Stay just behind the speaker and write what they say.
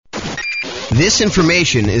This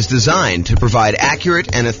information is designed to provide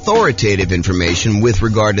accurate and authoritative information with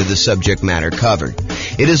regard to the subject matter covered.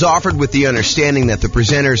 It is offered with the understanding that the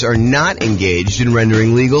presenters are not engaged in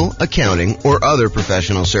rendering legal, accounting, or other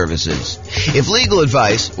professional services. If legal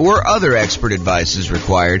advice or other expert advice is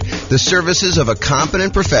required, the services of a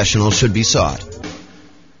competent professional should be sought.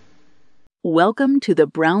 Welcome to the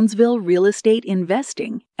Brownsville Real Estate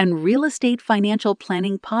Investing and Real Estate Financial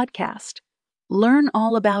Planning Podcast. Learn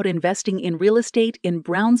all about investing in real estate in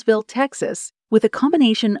Brownsville, Texas, with a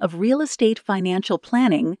combination of real estate financial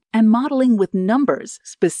planning and modeling with numbers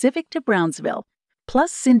specific to Brownsville,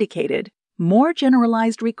 plus syndicated, more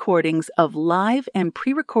generalized recordings of live and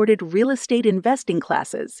pre-recorded real estate investing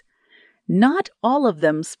classes, not all of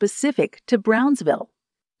them specific to Brownsville.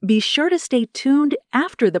 Be sure to stay tuned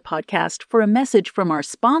after the podcast for a message from our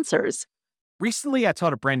sponsors. Recently, I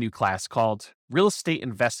taught a brand new class called Real Estate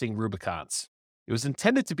Investing Rubicons. It was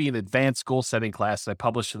intended to be an advanced goal-setting class that I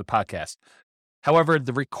published to the podcast. However,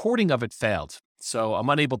 the recording of it failed, so I'm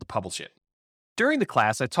unable to publish it. During the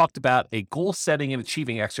class, I talked about a goal-setting and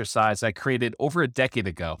achieving exercise I created over a decade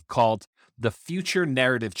ago called the Future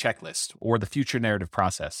Narrative Checklist, or the Future Narrative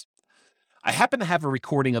Process. I happen to have a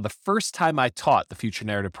recording of the first time I taught the Future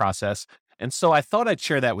Narrative Process, and so I thought I'd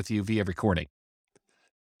share that with you via recording.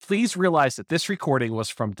 Please realize that this recording was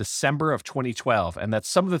from December of 2012 and that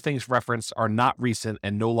some of the things referenced are not recent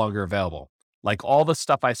and no longer available. Like all the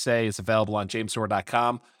stuff I say is available on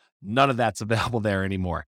jamesorr.com, none of that's available there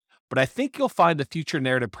anymore. But I think you'll find the Future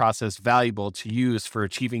Narrative Process valuable to use for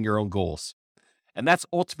achieving your own goals. And that's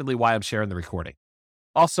ultimately why I'm sharing the recording.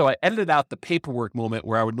 Also, I edited out the paperwork moment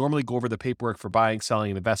where I would normally go over the paperwork for buying, selling,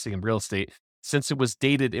 and investing in real estate since it was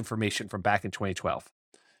dated information from back in 2012.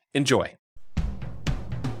 Enjoy.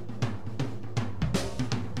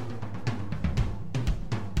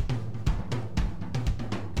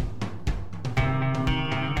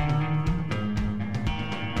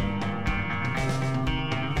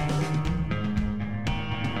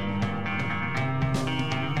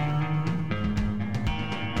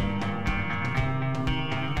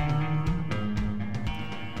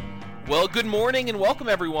 Well, good morning and welcome,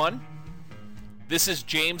 everyone. This is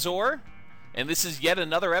James Orr, and this is yet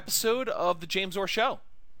another episode of The James Orr Show.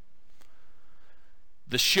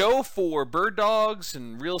 The show for bird dogs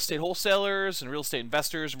and real estate wholesalers and real estate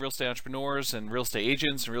investors and real estate entrepreneurs and real estate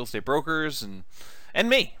agents and real estate brokers and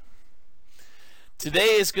me.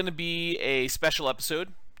 Today is going to be a special episode.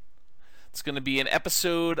 It's going to be an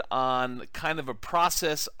episode on kind of a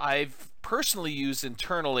process I've personally used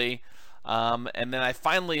internally, and then I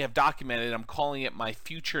finally have documented. I'm calling it my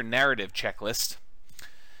Future Narrative Checklist.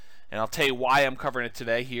 And I'll tell you why I'm covering it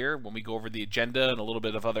today here when we go over the agenda and a little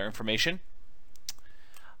bit of other information.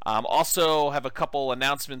 Also have a couple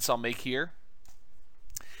announcements I'll make here.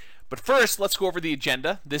 But first, let's go over the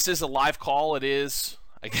agenda. This is a live call. It is,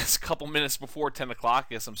 I guess, a couple minutes before 10 o'clock.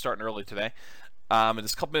 I guess I'm starting early today. It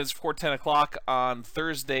is a couple minutes before 10 o'clock on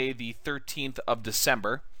Thursday, the 13th of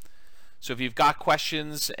December. So if you've got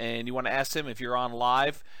questions and you want to ask them, if you're on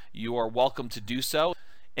live, you are welcome to do so.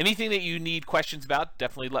 Anything that you need questions about,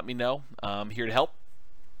 definitely let me know. I'm here to help.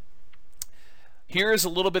 Here's a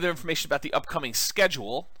little bit of information about the upcoming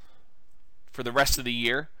schedule for the rest of the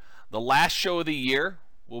year. The last show of the year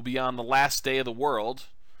will be on the last day of the world,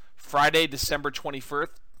 Friday, December 21st,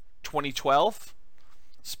 2012.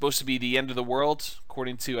 It's supposed to be the end of the world,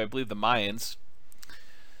 according to, I believe, the Mayans.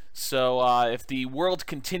 So if the world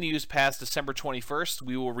continues past December 21st,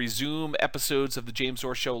 we will resume episodes of the James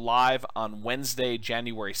Orr Show live on Wednesday,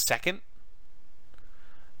 January 2nd.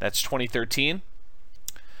 That's 2013.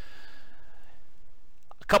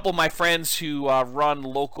 A couple of my friends who run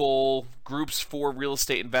local groups for real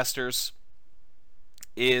estate investors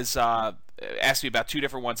asked me about two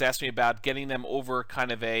different ones. Asked me about getting them over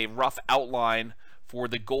kind of a rough outline for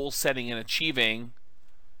the goal setting and achieving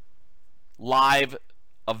live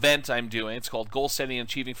event I'm doing. It's called Goal Setting and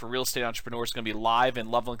Achieving for Real Estate Entrepreneurs. It's going to be live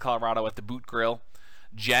in Loveland, Colorado at the Boot Grill,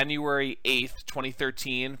 January 8th,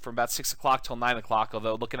 2013, from about 6 o'clock till 9 o'clock,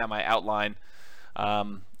 although looking at my outline,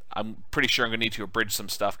 I'm pretty sure I'm going to need to abridge some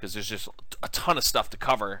stuff because there's just a ton of stuff to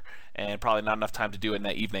cover and probably not enough time to do it in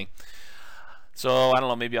that evening. So, I don't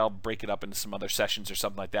know, maybe I'll break it up into some other sessions or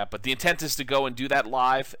something like that. But the intent is to go and do that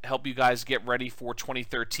live, help you guys get ready for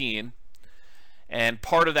 2013. And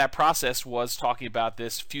part of that process was talking about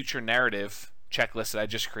this future narrative checklist that I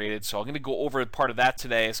just created. So I'm going to go over part of that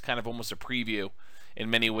today as kind of almost a preview in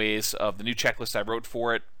many ways of the new checklist I wrote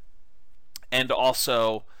for it. And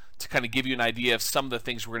also to kind of give you an idea of some of the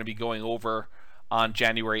things we're going to be going over on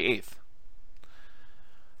January 8th.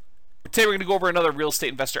 Today we're going to go over another real estate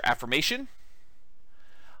investor affirmation.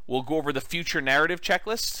 We'll go over the future narrative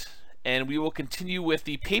checklist, and we will continue with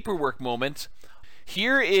the paperwork moment.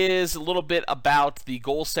 Here is a little bit about the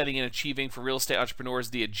goal setting and achieving for real estate entrepreneurs,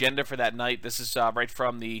 the agenda for that night. This is right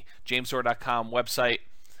from the jamesor.com website,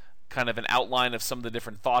 kind of an outline of some of the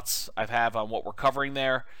different thoughts I have on what we're covering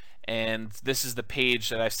there. And this is the page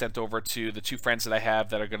that I sent over to the 2 friends that I have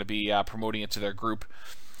that are going to be promoting it to their group.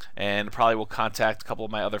 And probably will contact a couple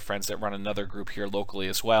of my other friends that run another group here locally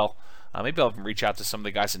as well. Maybe I'll even reach out to some of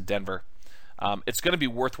the guys in Denver. It's going to be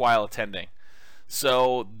worthwhile attending.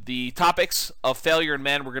 So the topics of failure in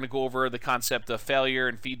men, we're going to go over the concept of failure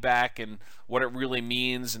and feedback and what it really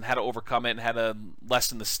means and how to overcome it and how to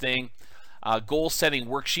lessen the sting. Goal setting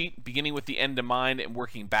worksheet, beginning with the end in mind and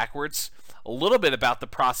working backwards. A little bit about the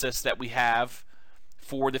process that we have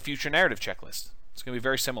for the future narrative checklist. It's going to be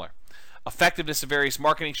very similar. Effectiveness of various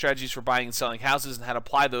marketing strategies for buying and selling houses and how to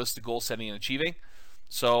apply those to goal setting and achieving.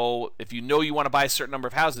 So if you know you want to buy a certain number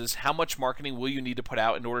of houses, how much marketing will you need to put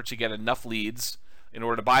out in order to get enough leads in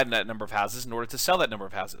order to buy that number of houses, in order to sell that number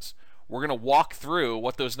of houses? We're going to walk through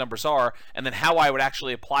what those numbers are and then how I would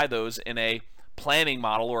actually apply those in a planning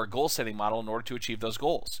model or a goal setting model in order to achieve those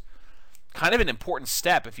goals. Kind of an important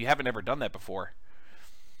step if you haven't ever done that before.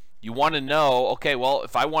 You want to know, okay, well,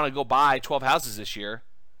 if I want to go buy 12 houses this year,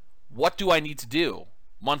 what do I need to do?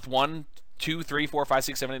 Month 1, 2, 3, 4, 5,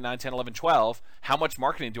 6, 7, 8, 9, 10, 11, 12, how much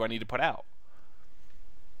marketing do I need to put out?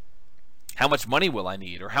 How much money will I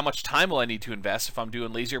need? Or how much time will I need to invest if I'm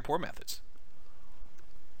doing lazy or poor methods?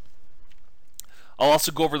 I'll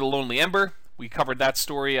also go over the Lonely Ember. We covered that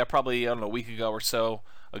story probably, a week ago or so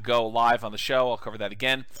ago live on the show. I'll cover that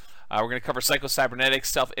again. We're going to cover psycho-cybernetics,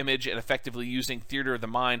 self-image, and effectively using theater of the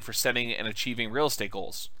mind for setting and achieving real estate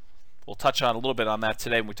goals. We'll touch on a little bit on that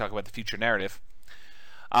today when we talk about the future narrative.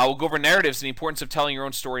 We'll go over narratives and the importance of telling your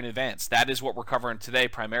own story in advance. That is what we're covering today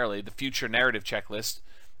primarily. The future narrative checklist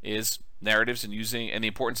is narratives and the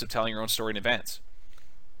importance of telling your own story in advance.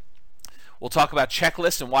 We'll talk about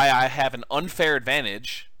checklists and why I have an unfair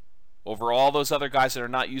advantage over all those other guys that are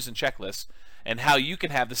not using checklists, and how you can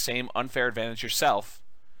have the same unfair advantage yourself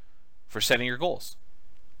for setting your goals.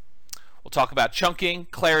 We'll talk about chunking,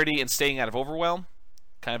 clarity, and staying out of overwhelm.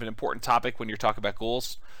 Kind of an important topic when you're talking about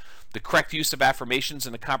goals. The correct use of affirmations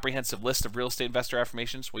and a comprehensive list of real estate investor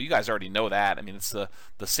affirmations. Well, you guys already know that. I mean, it's the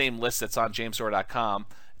same list that's on jamesor.com.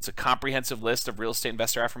 It's a comprehensive list of real estate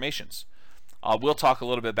investor affirmations. We'll talk a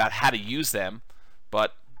little bit about how to use them,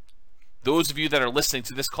 but those of you that are listening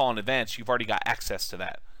to this call in advance, you've already got access to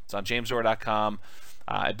that. It's on jamesor.com.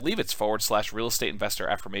 I believe it's / real estate investor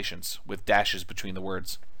affirmations with dashes between the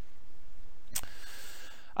words.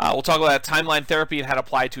 We'll talk about timeline therapy and how to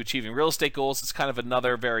apply it to achieving real estate goals. It's kind of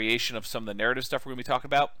another variation of some of the narrative stuff we're going to be talking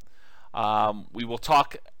about. We will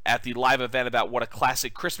talk at the live event about what a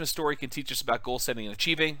classic Christmas story can teach us about goal setting and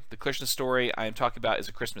achieving. The Christmas story I am talking about is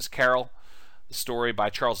A Christmas Carol, the story by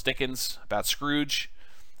Charles Dickens about Scrooge.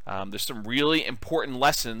 There's some really important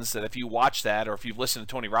lessons that if you watch that, or if you've listened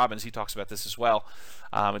to Tony Robbins, he talks about this as well.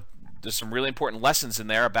 There's some really important lessons in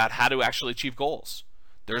there about how to actually achieve goals.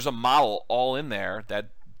 There's a model all in there that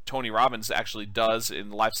Tony Robbins actually does in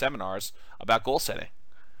live seminars about goal setting.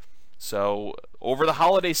 So over the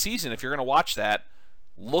holiday season, if you're going to watch that,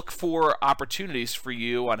 look for opportunities for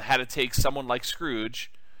you on how to take someone like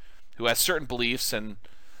Scrooge, who has certain beliefs and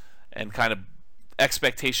kind of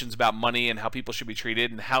expectations about money and how people should be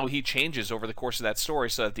treated, and how he changes over the course of that story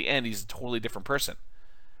so at the end he's a totally different person.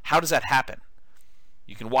 How does that happen?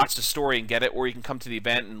 You can watch the story and get it, or you can come to the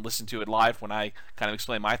event and listen to it live when I kind of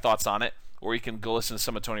explain my thoughts on it, or you can go listen to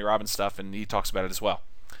some of Tony Robbins' stuff and he talks about it as well.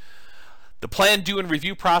 The plan, do, and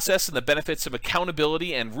review process and the benefits of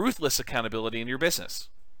accountability and ruthless accountability in your business.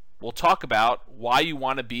 We'll talk about why you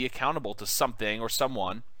want to be accountable to something or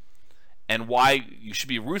someone, and why you should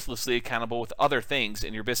be ruthlessly accountable with other things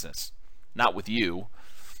in your business. Not with you.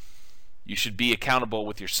 You should be accountable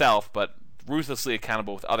with yourself, but ruthlessly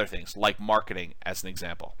accountable with other things, like marketing, as an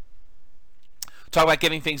example. Talk about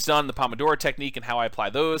getting things done, the Pomodoro technique, and how I apply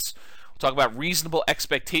those. We'll talk about reasonable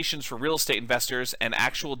expectations for real estate investors and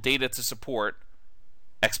actual data to support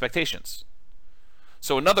expectations.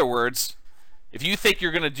 So in other words, if you think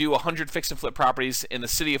you're going to do 100 fix and flip properties in the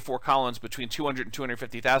city of Fort Collins between 200 and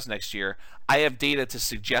 250,000 next year, I have data to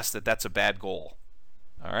suggest that that's a bad goal.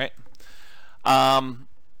 All right.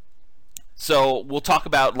 So we'll talk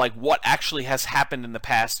about like what actually has happened in the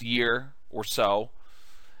past year or so,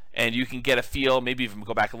 and you can get a feel, maybe even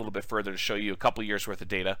go back a little bit further to show you a couple years worth of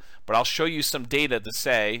data. But I'll show you some data to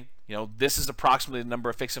say, you know, this is approximately the number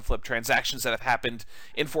of fix and flip transactions that have happened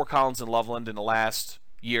in Fort Collins and Loveland in the last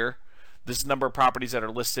year. this number of properties that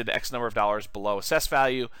are listed X number of dollars below assessed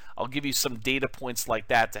value. I'll give you some data points like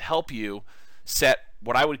that to help you set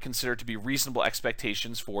what I would consider to be reasonable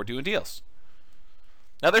expectations for doing deals.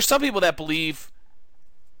 Now, there's some people that believe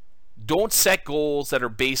don't set goals that are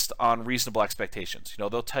based on reasonable expectations.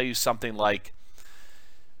 They'll tell you something like,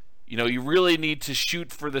 you really need to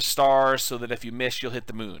shoot for the stars so that if you miss, you'll hit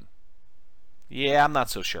the moon. Yeah, I'm not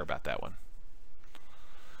so sure about that one.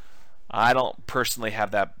 I don't personally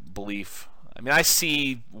have that belief. I mean, I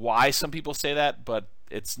see why some people say that, but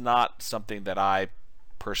it's not something that I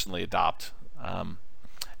personally adopt. And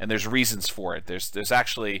there's reasons for it. There's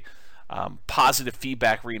actually positive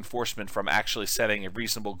feedback reinforcement from actually setting a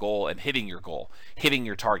reasonable goal and hitting your goal, hitting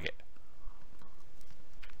your target.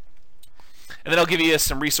 And then I'll give you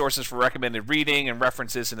some resources for recommended reading and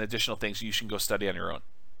references and additional things you should go study on your own.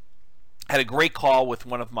 I had a great call with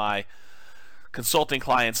one of my consulting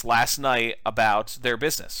clients last night about their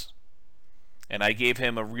business. And I gave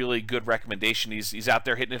him a really good recommendation. He's out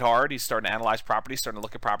there hitting it hard. He's starting to analyze properties, starting to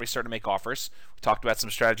look at properties, starting to make offers. We talked about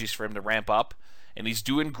some strategies for him to ramp up. And he's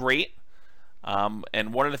doing great.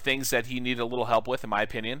 And one of the things that he needed a little help with, in my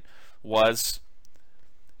opinion, was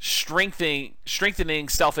strengthening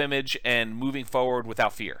self-image and moving forward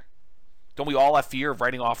without fear. Don't we all have fear of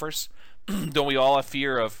writing offers? Don't we all have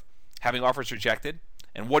fear of having offers rejected?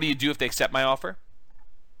 And what do you do if they accept my offer?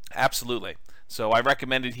 Absolutely. So I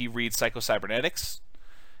recommended he read Psycho-Cybernetics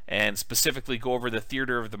and specifically go over the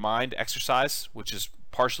theater of the mind exercise, which is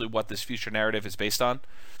partially what this future narrative is based on.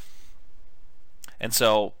 And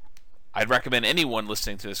so I'd recommend anyone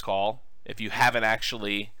listening to this call, if you haven't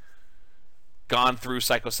actually gone through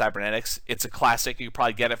Psycho-Cybernetics, it's a classic. You could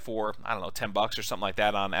probably get it for, $10 or something like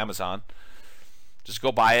that on Amazon. Just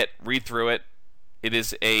go buy it, read through it. It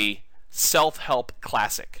is a self-help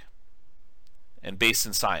classic and based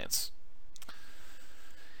in science.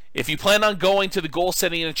 If you plan on going to the goal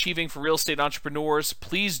setting and achieving for real estate entrepreneurs,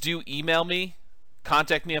 please do email me,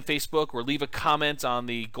 contact me on Facebook, or leave a comment on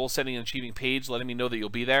the goal setting and achieving page letting me know that you'll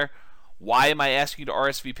be there. Why am I asking you to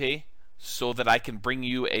RSVP? So that I can bring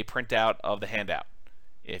you a printout of the handout.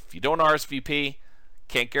 If you don't RSVP,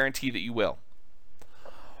 can't guarantee that you will.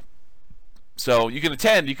 So you can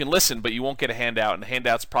attend, you can listen, but you won't get a handout, and the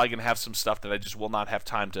handout's probably going to have some stuff that I just will not have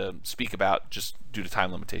time to speak about just due to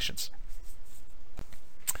time limitations.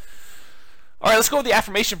 All right, let's go with the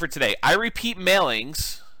affirmation for today. I repeat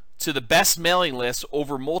mailings to the best mailing list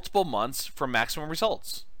over multiple months for maximum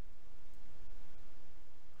results.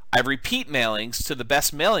 I repeat mailings to the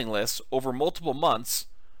best mailing lists over multiple months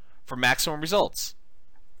for maximum results.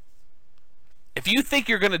 If you think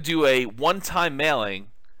you're going to do a one-time mailing,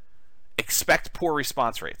 expect poor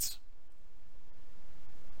response rates.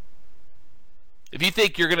 If you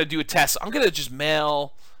think you're going to do a test, I'm going to just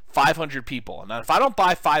mail 500 people. And if I don't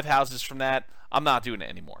buy 5 houses from that, I'm not doing it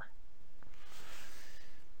anymore.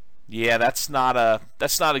 Yeah, that's not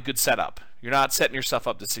a good setup. You're not setting yourself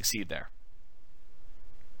up to succeed there.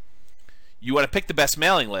 You want to pick the best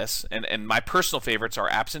mailing lists, and my personal favorites are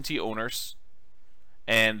absentee owners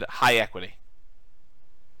and high equity.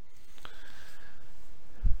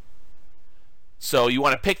 So you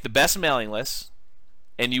want to pick the best mailing lists,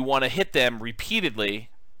 and you want to hit them repeatedly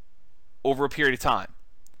over a period of time.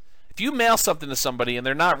 If you mail something to somebody and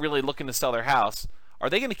they're not really looking to sell their house, are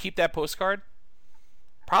they going to keep that postcard?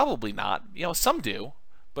 Probably not. Some do,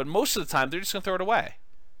 but most of the time they're just going to throw it away.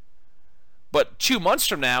 But 2 months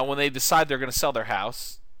from now, when they decide they're going to sell their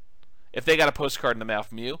house, if they got a postcard in the mail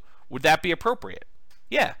from you, would that be appropriate?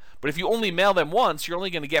 Yeah, but if you only mail them once, you're only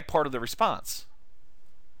going to get part of the response.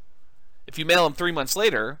 If you mail them 3 months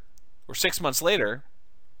later, or 6 months later,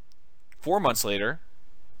 4 months later,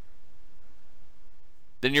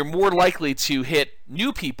 then you're more likely to hit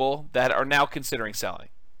new people that are now considering selling.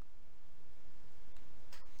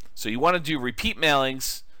 So you want to do repeat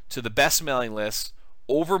mailings to the best mailing list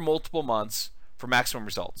over multiple months for maximum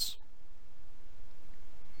results.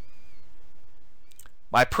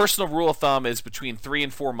 My personal rule of thumb is between 3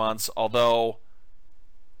 and 4 months, although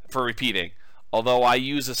for repeating. Although I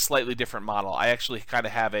use a slightly different model. I actually kind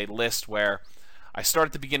of have a list where I start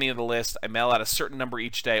at the beginning of the list, I mail out a certain number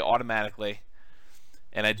each day automatically,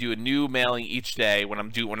 and I do a new mailing each day when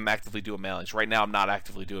I'm actively doing mailings. Right now I'm not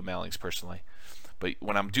actively doing mailings personally. But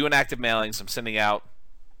when I'm doing active mailings, I'm sending out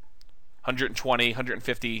 120,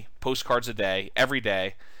 150 postcards a day, every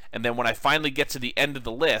day. And then when I finally get to the end of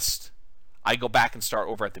the list, I go back and start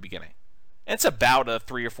over at the beginning. And it's about a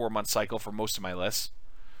 3 or 4 month cycle for most of my lists.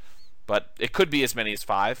 But it could be as many as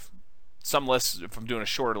 5. Some lists, if I'm doing a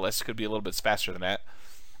shorter list, could be a little bit faster than that.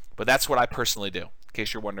 But that's what I personally do. In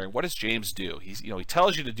case you're wondering, what does James do? He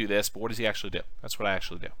tells you to do this, but what does he actually do? That's what I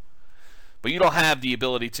actually do. But you don't have the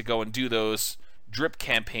ability to go and do those drip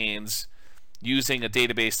campaigns using a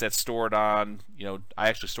database that's stored on, I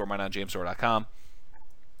actually store mine on jamesdoor.com.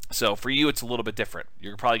 So for you, it's a little bit different.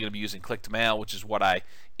 You're probably going to be using click-to-mail, which is what I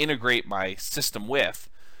integrate my system with,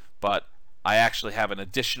 but I actually have an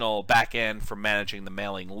additional back end for managing the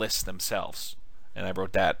mailing lists themselves. And I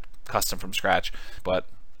wrote that custom from scratch, but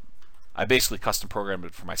I basically custom programmed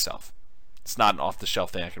it for myself. It's not an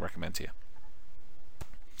off-the-shelf thing I can recommend to you.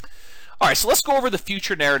 All right, so let's go over the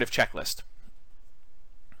future narrative checklist.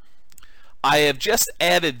 I have just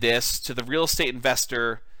added this to the real estate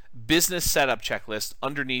investor business setup checklist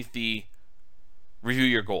underneath the review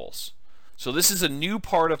your goals. So this is a new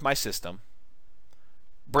part of my system,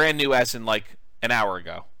 brand new as in like an hour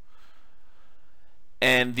ago.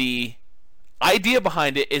 And the idea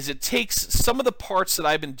behind it is it takes some of the parts that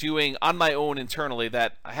I've been doing on my own internally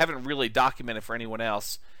that I haven't really documented for anyone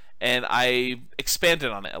else, and I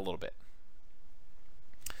expanded on it a little bit.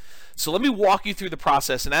 So let me walk you through the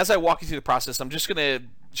process, and as I walk you through the process, I'm just going to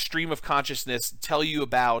stream of consciousness tell you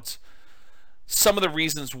about some of the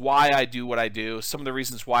reasons why I do what I do, some of the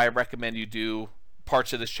reasons why I recommend you do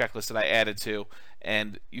parts of this checklist that I added to,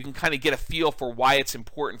 and you can kind of get a feel for why it's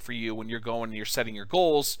important for you when you're going and you're setting your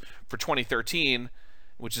goals for 2013,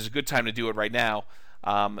 which is a good time to do it right now,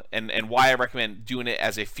 and why I recommend doing it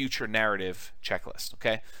as a future narrative checklist.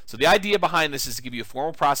 Okay, so the idea behind this is to give you a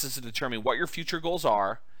formal process to determine what your future goals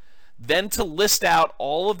are, then to list out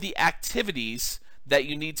all of the activities that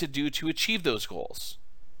you need to do to achieve those goals.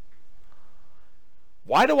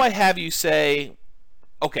 Why do I have you say,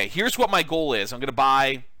 okay, here's what my goal is. I'm going to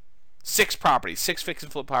buy 6 properties, 6 fix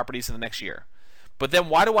and flip properties in the next year. But then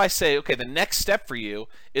why do I say, okay, the next step for you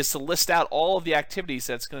is to list out all of the activities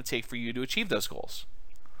that it's going to take for you to achieve those goals?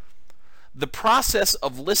 The process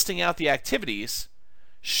of listing out the activities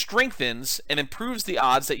strengthens and improves the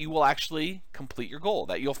odds that you will actually complete your goal,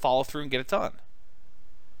 that you'll follow through and get it done.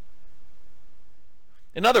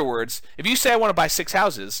 In other words, if you say I want to buy 6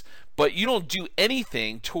 houses, but you don't do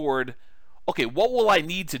anything toward, okay, what will I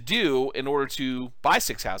need to do in order to buy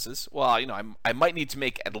 6 houses? Well, I might need to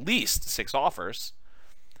make at least 6 offers.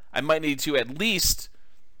 I might need to at least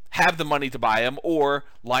have the money to buy them or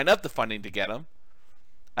line up the funding to get them.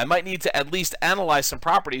 I might need to at least analyze some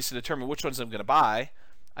properties to determine which ones I'm going to buy.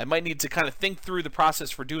 I might need to kind of think through the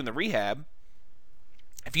process for doing the rehab.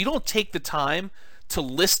 If you don't take the time to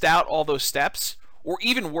list out all those steps, or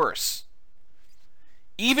even worse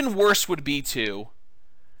would be to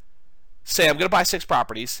say, I'm going to buy 6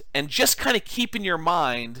 properties, and just kind of keep in your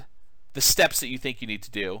mind the steps that you think you need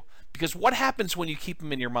to do. Because what happens when you keep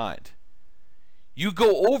them in your mind? You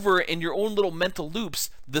go over in your own little mental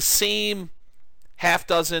loops the same half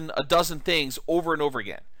dozen, a dozen things over and over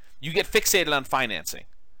again. You get fixated on financing.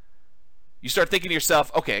 You start thinking to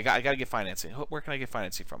yourself, okay, I got to get financing. Where can I get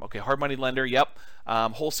financing from? Okay, hard money lender, yep.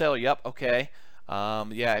 Wholesaler, yep, okay.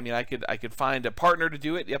 Yeah, I mean, I could find a partner to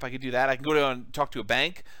do it. Yep, I could do that. I can go down and talk to a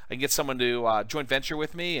bank. I can get someone to joint venture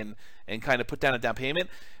with me and kind of put down a down payment.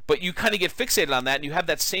 But you kind of get fixated on that, and you have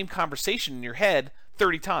that same conversation in your head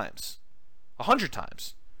 30 times, 100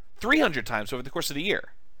 times, 300 times over the course of the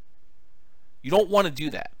year. You don't want to do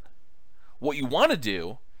that. What you want to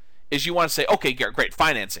do is you want to say, okay, great,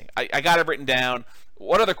 financing. I got it written down.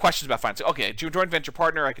 What other questions about financing? Okay, joint venture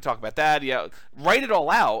partner, I could talk about that. Yeah, write it all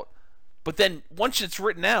out. But then once it's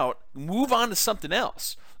written out, move on to something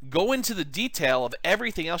else. Go into the detail of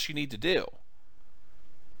everything else you need to do.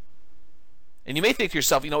 And you may think to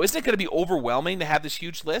yourself, isn't it going to be overwhelming to have this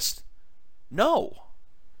huge list? No.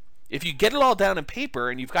 If you get it all down in paper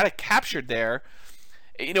and you've got it captured there,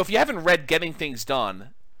 if you haven't read Getting Things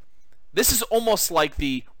Done, this is almost like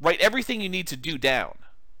the write everything you need to do down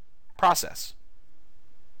process.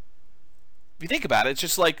 If you think about it, it's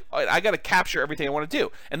just like, I got to capture everything I want to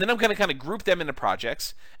do. And then I'm going to kind of group them into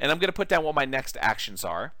projects, and I'm going to put down what my next actions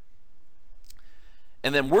are.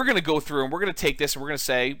 And then we're going to go through and we're going to take this and we're going to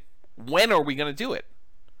say, when are we going to do it?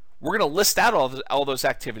 We're going to list out all those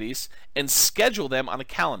activities and schedule them on a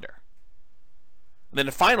calendar. And then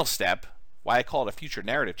the final step, why I call it a future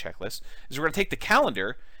narrative checklist, is we're going to take the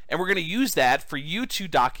calendar and we're going to use that for you to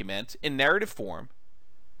document in narrative form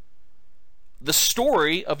the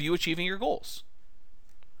story of you achieving your goals.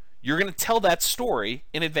 You're going to tell that story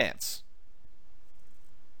in advance.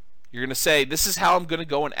 You're going to say, this is how I'm going to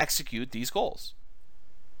go and execute these goals.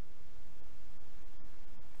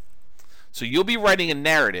 So you'll be writing a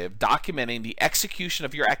narrative documenting the execution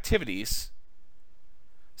of your activities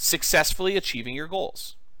successfully achieving your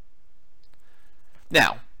goals.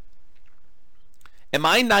 Now, am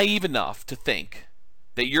I naive enough to think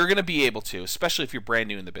that you're going to be able to, especially if you're brand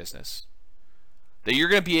new in the business, that you're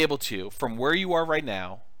going to be able to, from where you are right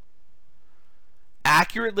now,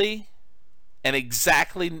 accurately and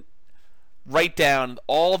exactly write down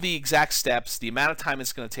all the exact steps, the amount of time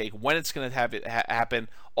it's going to take, when it's going to have it happen,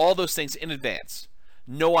 all those things in advance.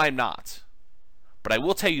 No, I'm not. But I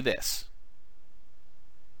will tell you this.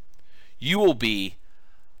 You will be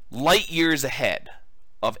light years ahead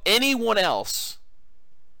of anyone else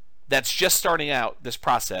that's just starting out this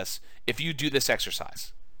process if you do this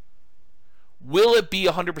exercise. Will it be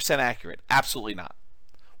 100% accurate? Absolutely not.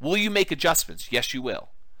 Will you make adjustments? Yes, you will.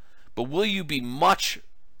 But will you be much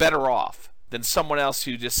better off than someone else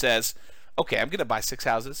who just says, okay, I'm going to buy 6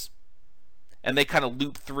 houses, and they kind of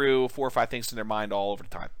loop through 4 or 5 things in their mind all over the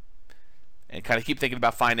time and kind of keep thinking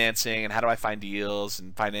about financing and how do I find deals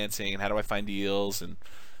and financing and how do I find deals and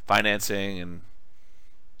financing and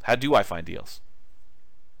how do I find deals?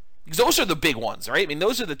 Because those are the big ones, right? I mean,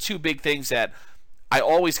 those are the 2 big things that I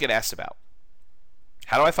always get asked about.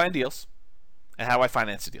 How do I find deals? And how do I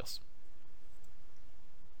finance the deals?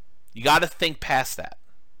 You got to think past that.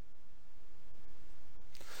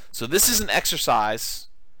 So this is an exercise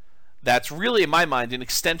that's really, in my mind, an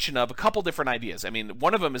extension of a couple different ideas. I mean,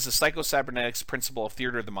 one of them is the psychocybernetics principle of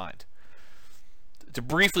theater of the mind. To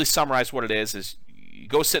briefly summarize what it is you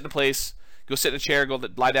go sit in a place, go sit in a chair, go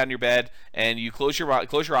lie down in your bed, and you close your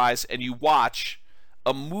eyes, and you watch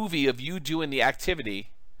a movie of you doing the activity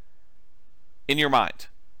in your mind.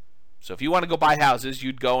 So if you want to go buy houses,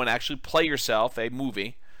 you'd go and actually play yourself a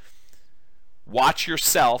movie, watch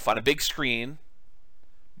yourself on a big screen,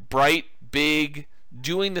 bright, big,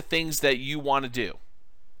 doing the things that you want to do.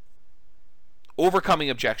 Overcoming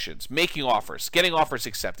objections, making offers, getting offers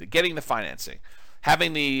accepted, getting the financing,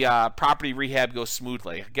 having the property rehab go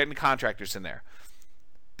smoothly, getting contractors in there.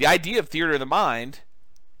 The idea of theater of the mind,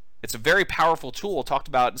 it's a very powerful tool talked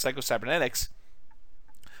about in psychocybernetics,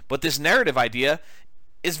 but this narrative idea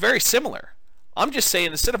is very similar. I'm just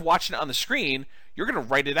saying instead of watching it on the screen, you're going to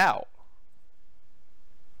write it out.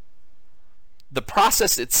 The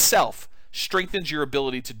process itself strengthens your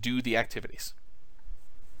ability to do the activities.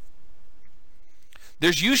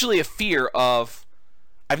 There's usually a fear of,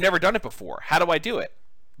 I've never done it before. How do I do it?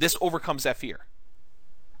 This overcomes that fear.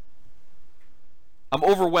 I'm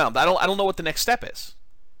overwhelmed. I don't know what the next step is.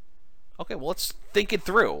 Okay, well, let's think it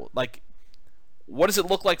through. Like, what does it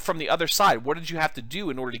look like from the other side? What did you have to do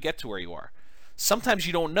in order to get to where you are? Sometimes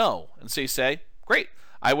you don't know. And so you say, great,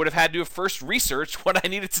 I would have had to have first researched what I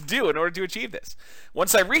needed to do in order to achieve this.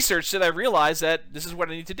 Once I researched it, I realized that this is what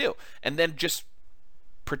I need to do. And then just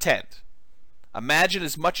pretend. Imagine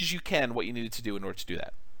as much as you can what you needed to do in order to do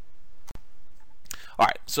that. All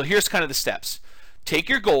right, so here's kind of the steps. Take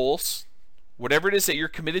your goals, whatever it is that you're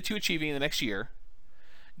committed to achieving in the next year,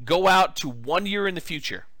 go out to 1 year in the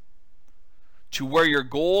future to where your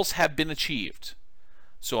goals have been achieved.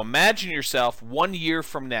 So imagine yourself 1 year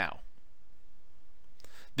from now.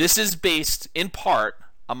 This is based in part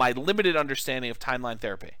on my limited understanding of timeline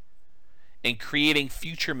therapy and creating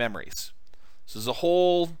future memories. So there's a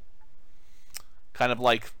whole kind of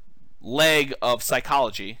like leg of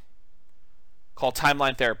psychology called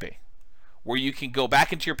timeline therapy, where you can go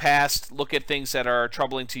back into your past, look at things that are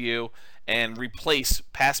troubling to you, and replace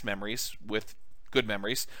past memories with good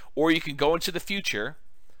memories. Or you can go into the future,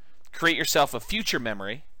 create yourself a future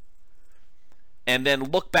memory, and then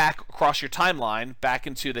look back across your timeline, back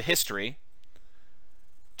into the history,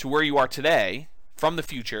 to where you are today, from the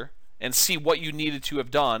future, and see what you needed to have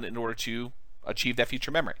done in order to achieve that future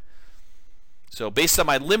memory. So based on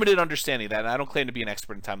my limited understanding of that, and I don't claim to be an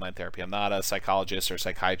expert in timeline therapy. I'm not a psychologist or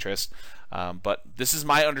psychiatrist, but this is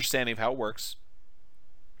my understanding of how it works.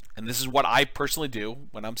 And this is what I personally do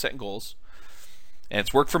when I'm setting goals. And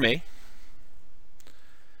it's worked for me.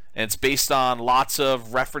 And it's based on lots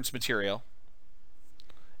of reference material.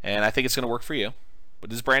 And I think it's going to work for you. But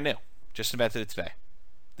this is brand new. Just invented it today.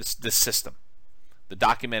 This system. The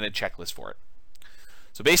documented checklist for it.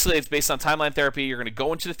 So basically, it's based on timeline therapy. You're going to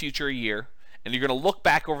go into the future a year. And you're going to look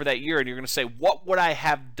back over that year and you're going to say, what would I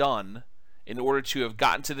have done in order to have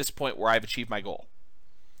gotten to this point where I've achieved my goal?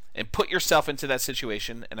 And put yourself into that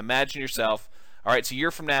situation and imagine yourself, all right, it's a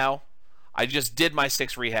year from now. I just did my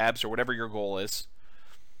 6 rehabs or whatever your goal is.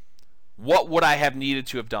 What would I have needed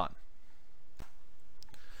to have done?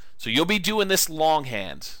 So you'll be doing this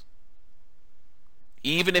longhand,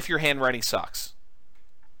 even if your handwriting sucks.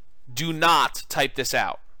 Do not type this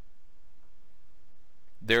out.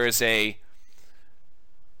 There is a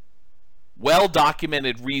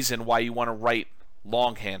well-documented reason why you want to write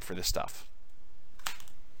longhand for this stuff.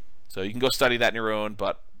 So you can go study that on your own,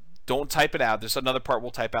 but don't type it out. There's another part we'll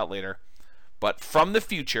type out later. But from the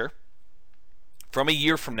future, from a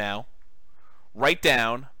year from now, write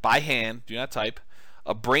down by hand, do not type,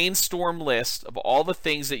 a brainstorm list of all the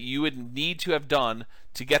things that you would need to have done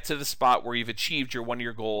to get to the spot where you've achieved one of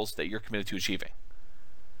your goals that you're committed to achieving.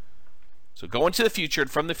 So go into the future, and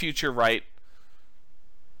from the future, write,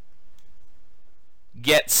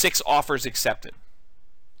 get 6 offers accepted.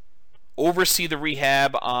 Oversee the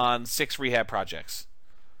rehab on 6 rehab projects.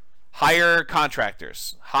 Hire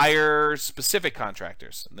contractors. Hire specific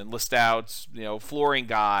contractors. And then list out, flooring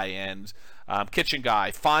guy and kitchen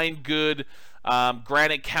guy. Find good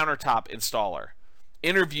granite countertop installer.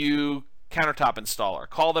 Interview countertop installer.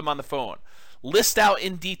 Call them on the phone. List out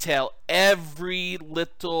in detail every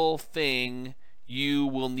little thing you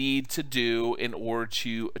will need to do in order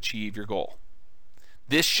to achieve your goal.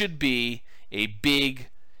 This should be a big,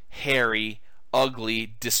 hairy,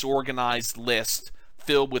 ugly, disorganized list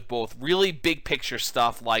filled with both really big picture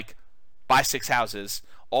stuff like buy 6 houses,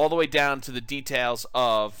 all the way down to the details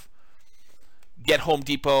of get Home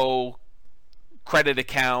Depot credit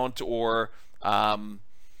account or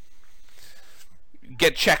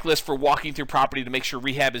get checklist for walking through property to make sure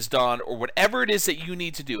rehab is done, or whatever it is that you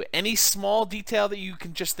need to do. Any small detail that you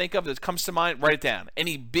can just think of that comes to mind, write it down.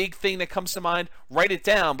 Any big thing that comes to mind, write it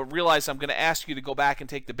down, but realize I'm going to ask you to go back and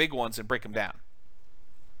take the big ones and break them down.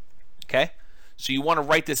 Okay? So you want to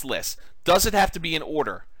write this list. Does it have to be in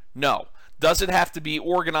order? No. Does it have to be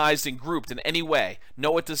organized and grouped in any way?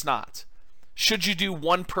 No, it does not. Should you do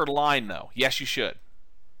 1 per line, though? Yes, you should.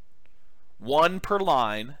 1 per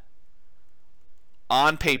line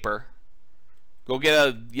on paper. Go get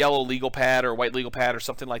a yellow legal pad or a white legal pad or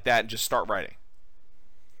something like that and just start writing.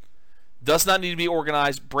 Does not need to be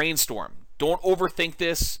organized. Brainstorm. Don't overthink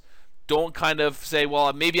this. Don't kind of say,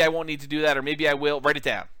 well, maybe I won't need to do that or maybe I will. Write it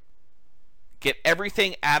down. Get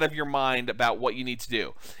everything out of your mind about what you need to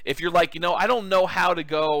do. If you're like, I don't know how to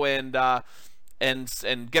go and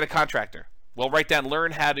get a contractor. Well, write down,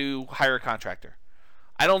 learn how to hire a contractor.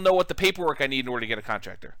 I don't know what the paperwork I need in order to get a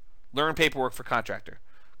contractor. Learn paperwork for contractor.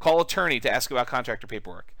 Call attorney to ask about contractor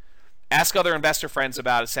paperwork. Ask other investor friends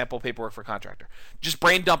about sample paperwork for contractor. Just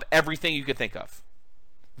brain dump everything you can think of.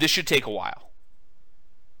 This should take a while.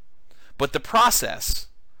 But the process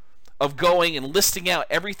of going and listing out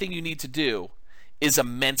everything you need to do is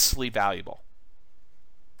immensely valuable.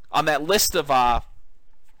 On that list of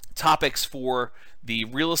topics for the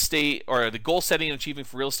real estate or the goal setting and achieving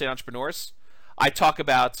for real estate entrepreneurs, I talk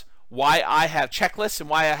about why I have checklists and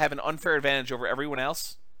why I have an unfair advantage over everyone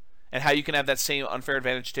else, and how you can have that same unfair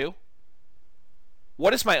advantage too.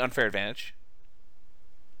 What is my unfair advantage?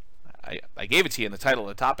 I gave it to you in the title of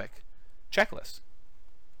the topic. Checklist.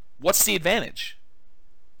 What's the advantage?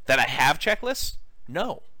 That I have checklists?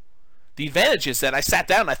 No. The advantage is that I sat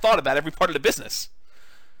down and I thought about every part of the business.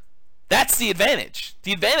 That's the advantage.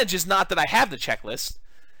 The advantage is not that I have the checklist.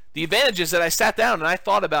 The advantage is that I sat down and I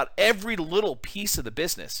thought about every little piece of the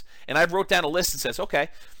business. And I wrote down a list that says, okay,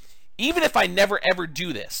 even if I never ever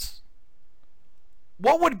do this,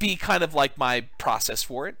 what would be kind of like my process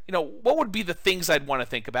for it? What would be the things I'd want to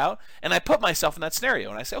think about? And I put myself in that scenario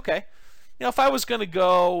and I say, okay, if I was going to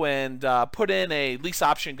go and put in a lease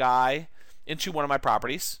option guy into one of my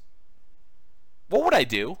properties, what would I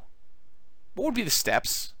do? What would be the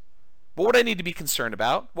steps? What would I need to be concerned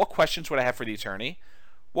about? What questions would I have for the attorney?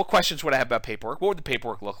 What questions would I have about paperwork? What would the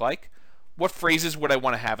paperwork look like? What phrases would I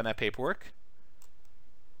want to have in that paperwork?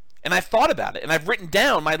 And I've thought about it, and I've written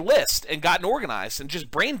down my list and gotten organized and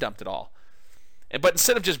just brain dumped it all. But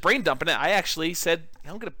instead of just brain dumping it, I actually said,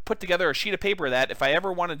 I'm going to put together a sheet of paper that if I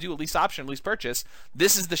ever want to do a lease option, lease purchase,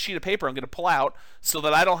 this is the sheet of paper I'm going to pull out so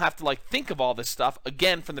that I don't have to think of all this stuff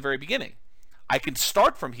again from the very beginning. I can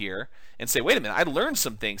start from here and say, wait a minute, I learned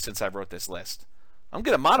some things since I wrote this list. I'm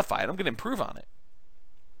going to modify it. I'm going to improve on it.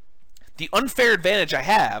 The unfair advantage I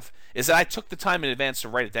have is that I took the time in advance to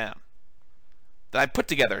write it down. That I put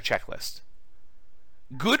together a checklist.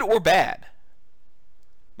 Good or bad.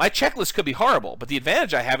 My checklist could be horrible, but the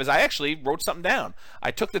advantage I have is I actually wrote something down.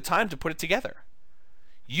 I took the time to put it together.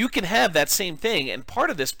 You can have that same thing, and part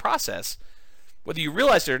of this process, whether you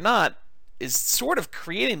realize it or not, is sort of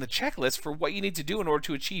creating the checklist for what you need to do in order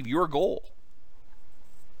to achieve your goal.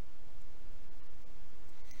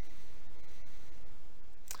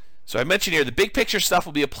 So I mentioned here, the big picture stuff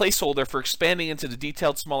will be a placeholder for expanding into the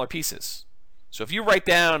detailed smaller pieces. So if you write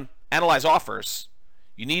down analyze offers,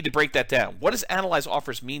 you need to break that down. What does analyze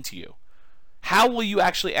offers mean to you? How will you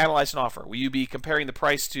actually analyze an offer? Will you be comparing the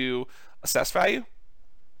price to assessed value?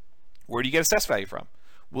 Where do you get assessed value from?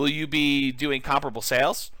 Will you be doing comparable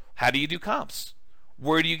sales? How do you do comps?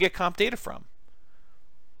 Where do you get comp data from?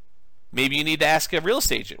 Maybe you need to ask a real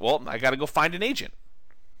estate agent. Well, I got to go find an agent.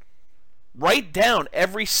 Write down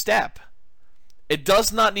every step It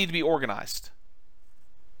does not need to be organized.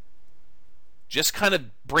 Just kind of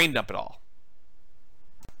brain dump it all.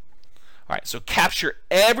 All right, so capture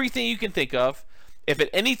everything you can think of. If at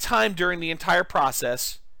any time during the entire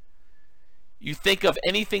process you think of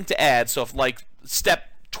anything to add, so if like step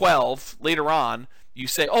 12 later on, you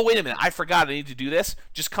say, oh, wait a minute, I forgot I need to do this,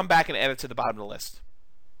 just come back and add it to the bottom of the list.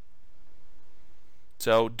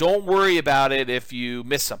 So don't worry about it if you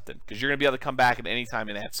miss something, because you're going to be able to come back at any time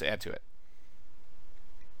and add to it.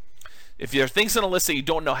 If there are things on a list that you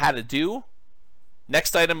don't know how to do,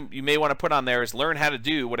 next item you may want to put on there is learn how to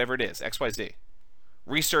do whatever it is, XYZ.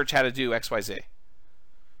 Research how to do XYZ.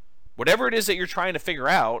 Whatever it is that you're trying to figure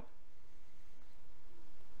out,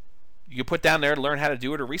 you can put down there, learn how to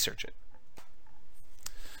do it or research it.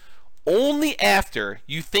 Only after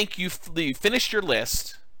you think you've finished your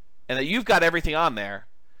list and that you've got everything on there,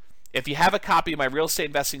 if you have a copy of my Real Estate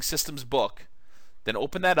Investing Systems book, then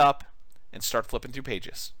open that up and start flipping through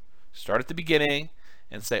pages. Start at the beginning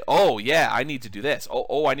and say, oh, yeah, I need to do this.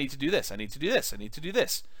 Oh, I need to do this. I need to do this. I need to do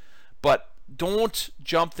this. But don't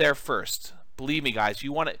jump there first. Believe me, guys,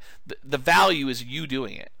 you want it. The value is you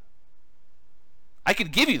doing it. I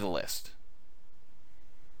could give you the list.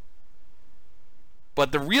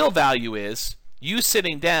 But the real value is you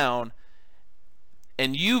sitting down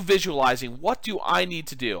and you visualizing, what do I need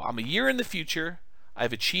to do? I'm a year in the future.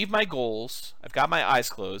 I've achieved my goals. I've got my eyes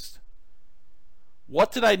closed.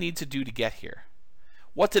 What did I need to do to get here?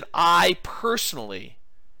 What did I personally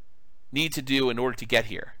need to do in order to get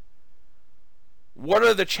here? What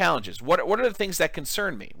are the challenges? What are the things that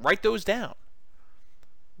concern me? Write those down.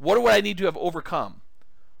 What do I need to have overcome?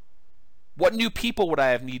 What new people would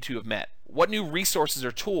I need to have met? What new resources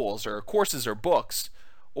or tools or courses or books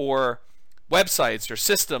or websites or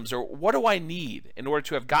systems, or what do I need in order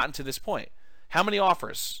to have gotten to this point? How many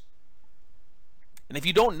offers? And if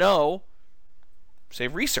you don't know, say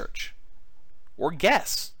research or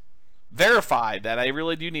guess. Verify that I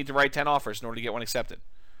really do need to write 10 offers in order to get one accepted.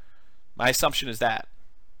 My assumption is that.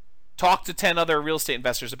 Talk to 10 other real estate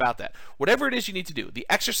investors about that. Whatever it is you need to do, the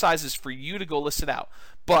exercise is for you to go list it out.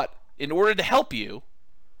 But in order to help you,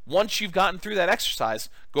 once you've gotten through that exercise,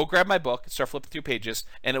 go grab my book and start flipping through pages,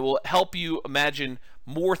 and it will help you imagine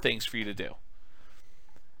more things for you to do.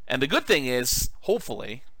 And the good thing is,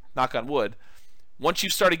 hopefully, knock on wood, once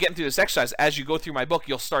you've started getting through this exercise, as you go through my book,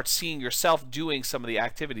 you'll start seeing yourself doing some of the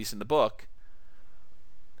activities in the book,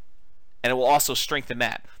 and it will also strengthen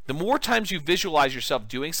that. The more times you visualize yourself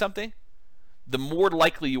doing something, the more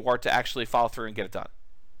likely you are to actually follow through and get it done.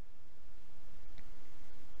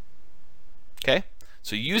 Okay?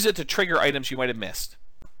 So use it to trigger items you might have missed.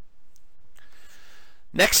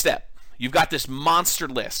 Next step, you've got this monster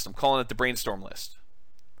list. I'm calling it the brainstorm list.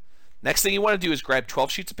 Next thing you want to do is grab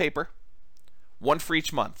 12 sheets of paper, one for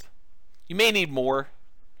each month. You may need more,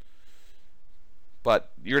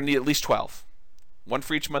 but you're going to need at least 12. One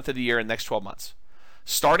for each month of the year in the next 12 months.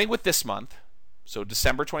 Starting with this month, so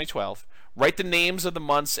December 2012, write the names of the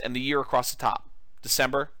months and the year across the top.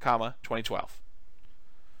 December, 2012.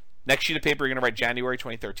 Next sheet of paper, you're going to write January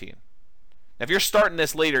 2013. Now, if you're starting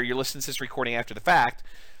this later, you're listening to this recording after the fact,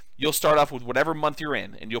 you'll start off with whatever month you're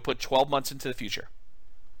in, and you'll put 12 months into the future.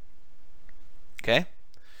 Okay?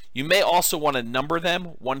 You may also want to number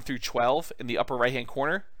them 1 through 12 in the upper right-hand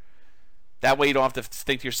corner. That way you don't have to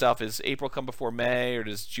think to yourself, is April come before May, or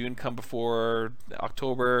does June come before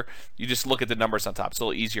October? You just look at the numbers on top. It's a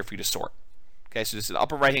little easier for you to sort. Okay, so just in the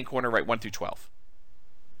upper right-hand corner, write 1 through 12.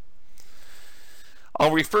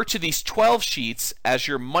 I'll refer to these 12 sheets as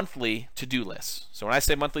your monthly to-do list. So when I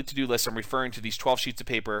say monthly to-do list, I'm referring to these 12 sheets of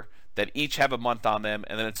paper that each have a month on them,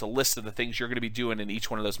 and then it's a list of the things you're going to be doing in each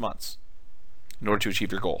one of those months in order to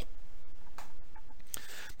achieve your goal.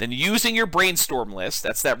 Then using your brainstorm list,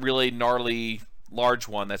 that's that really gnarly, large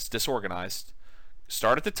one that's disorganized,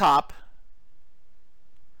 start at the top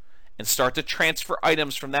and start to transfer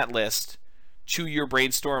items from that list to your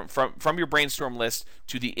brainstorm, from your brainstorm list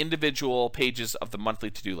to the individual pages of the monthly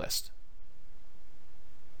to-do list.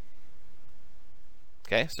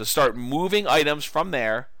 Okay, so start moving items from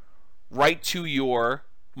there right to your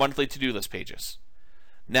monthly to-do list pages.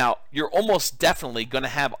 Now, you're almost definitely going to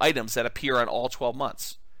have items that appear on all 12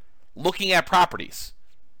 months. Looking at properties,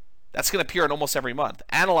 that's going to appear in almost every month.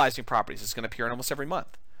 Analyzing properties is going to appear in almost every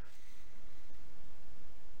month.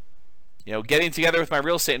 You know, getting together with my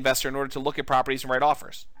real estate investor in order to look at properties and write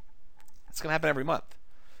offers. That's going to happen every month.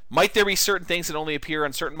 Might there be certain things that only appear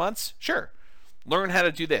on certain months? Sure. Learn how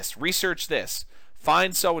to do this. Research this.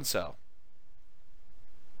 Find so-and-so.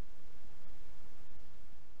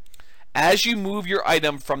 As you move your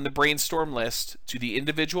item from the brainstorm list to the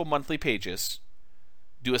individual monthly pages,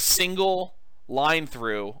 do a single line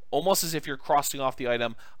through, almost as if you're crossing off the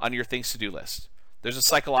item on your things to do list. There's a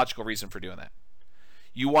psychological reason for doing that.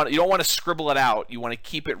 You don't want to scribble it out. You want to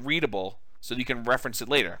keep it readable so that you can reference it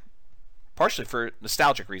later. Partially for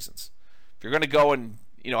nostalgic reasons. If you're going to go and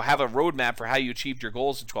have a roadmap for how you achieved your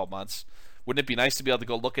goals in 12 months, wouldn't it be nice to be able to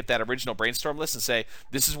go look at that original brainstorm list and say,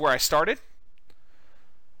 this is where I started?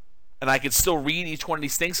 And I can still read each one of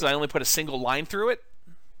these things because I only put a single line through it?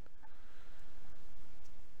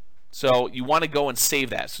 So you want to go and save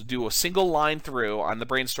that. So do a single line through on the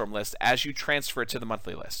brainstorm list as you transfer it to the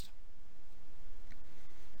monthly list.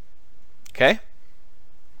 Okay?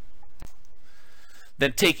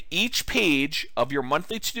 Then take each page of your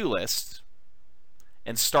monthly to-do list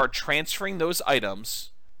and start transferring those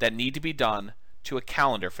items that need to be done to a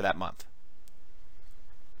calendar for that month.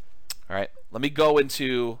 All right, let me go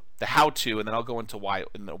into the how-to, and then I'll go into why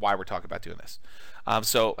we're talking about doing this.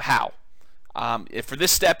 So how? If for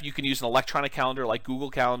this step, you can use an electronic calendar like Google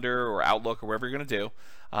Calendar or Outlook or whatever you're going to do.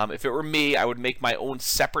 If it were me, I would make my own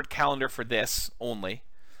separate calendar for this only.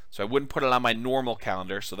 So I wouldn't put it on my normal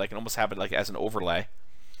calendar so that I can almost have it like as an overlay.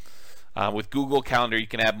 With Google Calendar, you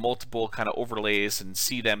can have multiple kind of overlays and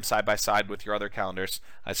see them side by side with your other calendars.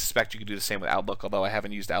 I suspect you can do the same with Outlook, although I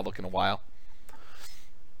haven't used Outlook in a while.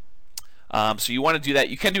 So you want to do that.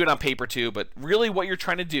 You can do it on paper too, but really what you're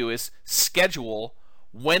trying to do is schedule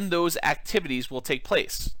when those activities will take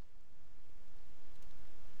place.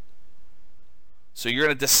 So you're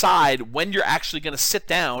going to decide when you're actually going to sit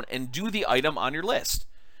down and do the item on your list.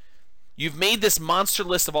 You've made this monster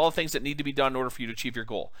list of all the things that need to be done in order for you to achieve your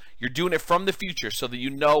goal. You're doing it from the future so that you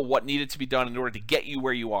know what needed to be done in order to get you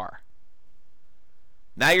where you are.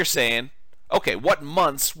 Now you're saying, okay, what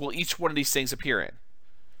months will each one of these things appear in?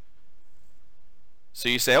 So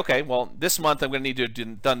you say, okay, well, this month I'm going to need to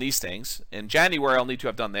have done these things. In January, I'll need to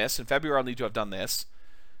have done this. In February, I'll need to have done this.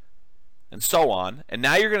 And so on. And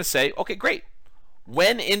now you're going to say, okay, great.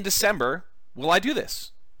 When in December will I do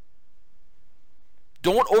this?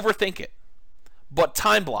 Don't overthink it, but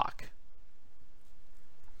time block.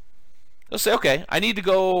 They'll say, okay, I need to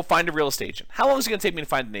go find a real estate agent. How long is it going to take me to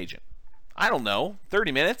find an agent? I don't know,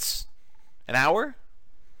 30 minutes? An hour?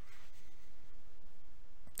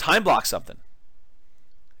 Time block something.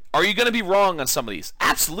 Are you going to be wrong on some of these?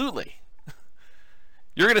 Absolutely.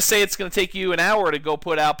 You're going to say it's going to take you an hour to go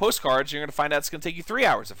put out postcards. You're going to find out it's going to take you 3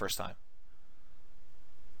 hours the first time.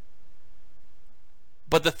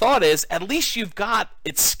 But the thought is, at least you've got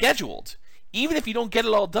it scheduled. Even if you don't get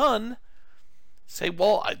it all done, say,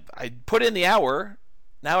 well, I put in the hour.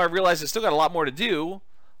 Now I realize I still got a lot more to do.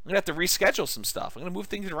 I'm going to have to reschedule some stuff. I'm going to move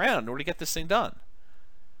things around in order to get this thing done.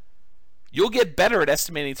 You'll get better at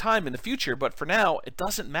estimating time in the future, but for now, it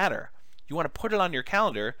doesn't matter. You want to put it on your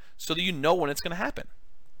calendar so that you know when it's going to happen.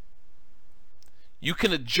 You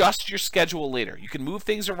can adjust your schedule later. You can move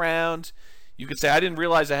things around. You can say, I didn't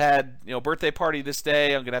realize I had a birthday party this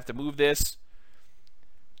day. I'm going to have to move this.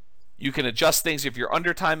 You can adjust things if you're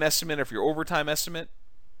under time estimate or if you're over time estimate.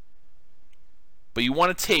 But you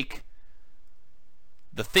want to take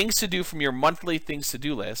the things to do from your monthly things to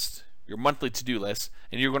do list, your monthly to-do list,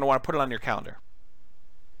 and you're going to want to put it on your calendar.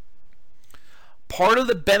 Part of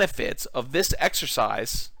the benefits of this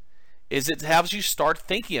exercise is it helps you start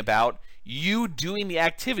thinking about you doing the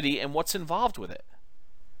activity and what's involved with it.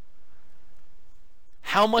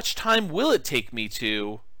 How much time will it take me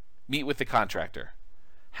to meet with the contractor?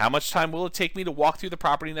 How much time will it take me to walk through the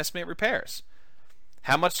property and estimate repairs?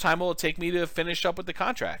 How much time will it take me to finish up with the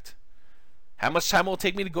contract? How much time will it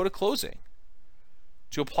take me to go to closing?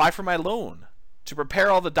 To apply for my loan? To prepare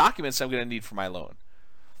all the documents I'm going to need for my loan?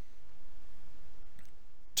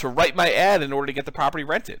 To write my ad in order to get the property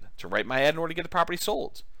rented? To write my ad in order to get the property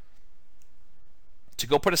sold? To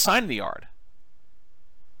go put a sign in the yard?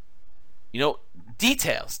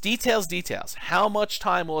 Details. How much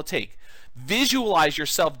time will it take? Visualize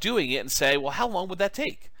yourself doing it and say, well, how long would that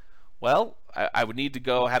take? Well, I would need to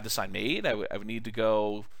go have the sign made. I would need to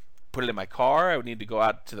go put it in my car. I would need to go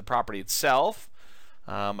out to the property itself.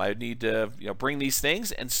 I would need to bring these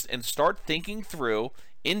things and start thinking through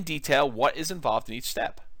in detail what is involved in each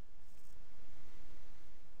step.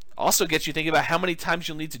 Also gets you thinking about how many times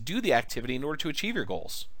you'll need to do the activity in order to achieve your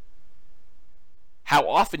goals. How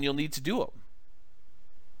often you'll need to do them.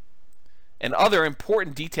 And other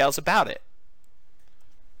important details about it.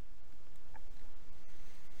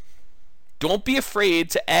 Don't be afraid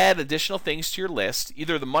to add additional things to your list,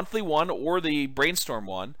 either the monthly one or the brainstorm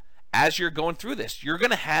one, as you're going through this. You're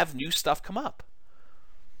going to have new stuff come up.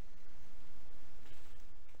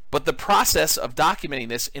 But the process of documenting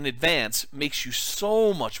this in advance makes you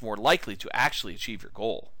so much more likely to actually achieve your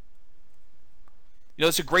goal.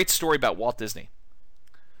 It's a great story about Walt Disney.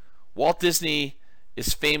 Walt Disney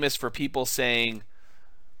is famous for people saying,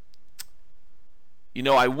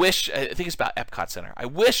 I think it's about Epcot Center. I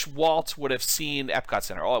wish Walt would have seen Epcot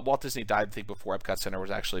Center. Walt Disney died, I think, before Epcot Center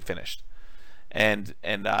was actually finished. And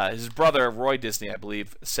his brother, Roy Disney, I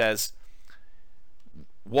believe, says,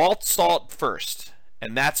 Walt saw it first,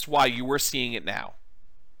 and that's why you were seeing it now.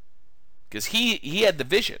 Because he had the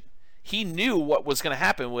vision. He knew what was going to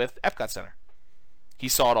happen with Epcot Center. He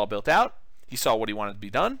saw it all built out. He saw what he wanted to be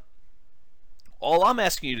done. All I'm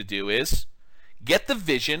asking you to do is get the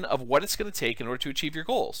vision of what it's going to take in order to achieve your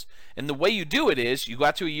goals. And the way you do it is you go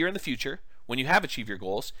out to a year in the future when you have achieved your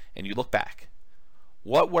goals and you look back.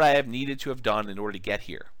 What would I have needed to have done in order to get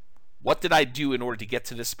here? What did I do in order to get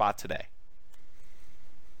to this spot today?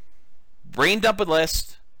 Brain dump a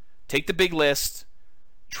list, take the big list,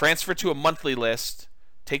 transfer to a monthly list,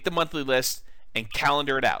 take the monthly list, and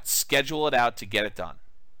calendar it out. Schedule it out to get it done.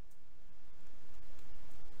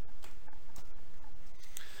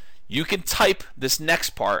 You can type this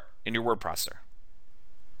next part in your word processor.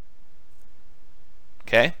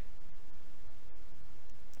 Okay?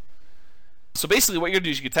 So basically what you're going to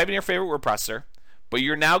do is you can type in your favorite word processor, but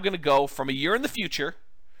you're now going to go from a year in the future.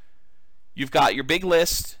 You've got your big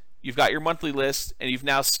list, you've got your monthly list, and you've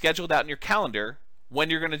now scheduled out in your calendar when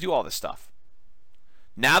you're going to do all this stuff.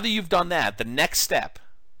 Now that you've done that, the next step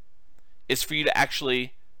is for you to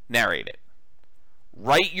actually narrate it.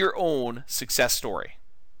 Write your own success story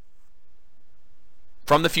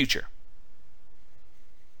from the future.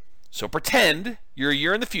 So pretend you're a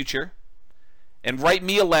year in the future and write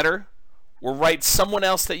me a letter, or write someone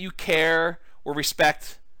else that you care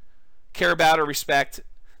about or respect,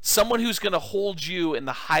 someone who's going to hold you in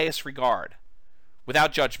the highest regard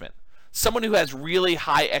without judgment, someone who has really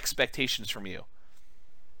high expectations from you.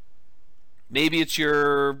 Maybe it's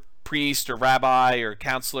your priest or rabbi or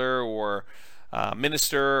counselor or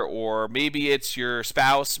minister, or maybe it's your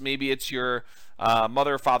spouse, maybe it's your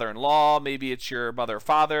mother or father-in-law, maybe it's your mother or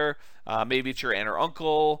father, maybe it's your aunt or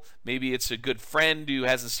uncle, maybe it's a good friend who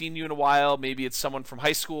hasn't seen you in a while, maybe it's someone from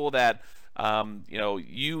high school that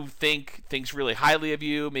you thinks really highly of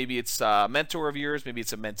you, maybe it's a mentor of yours, maybe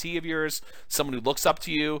it's a mentee of yours, someone who looks up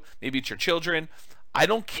to you, maybe it's your children. I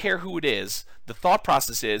don't care who it is. The thought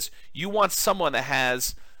process is you want someone that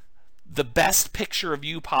has the best picture of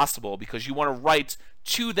you possible, because you want to write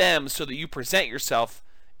to them so that you present yourself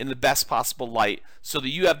in the best possible light, so that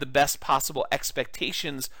you have the best possible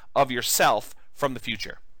expectations of yourself from the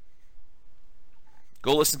future.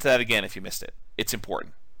 Go listen to that again if you missed it. It's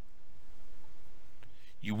important.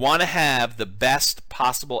 You want to have the best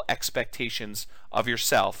possible expectations of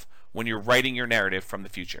yourself when you're writing your narrative from the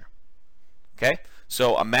future. Okay?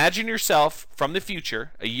 So imagine yourself from the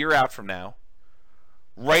future, a year out from now,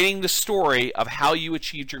 writing the story of how you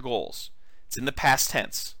achieved your goals. It's in the past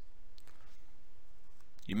tense.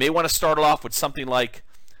 You may want to start it off with something like,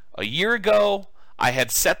 a year ago, I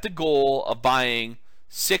had set the goal of buying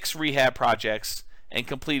 6 rehab projects and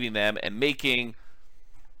completing them and making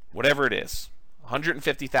whatever it is,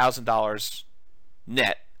 $150,000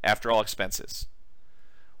 net after all expenses.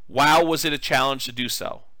 Wow, was it a challenge to do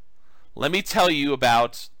so? Let me tell you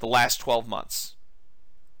about the last 12 months.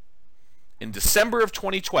 In December of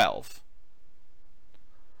 2012,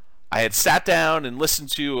 I had sat down and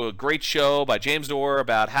listened to a great show by James Doerr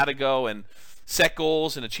about how to go and set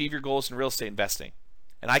goals and achieve your goals in real estate investing.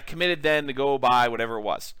 And I committed then to go buy whatever it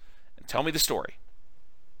was and tell me the story.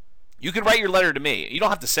 You can write your letter to me. You don't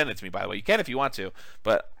have to send it to me, by the way. You can if you want to,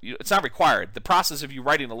 but it's not required. The process of you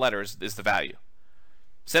writing the letter is the value.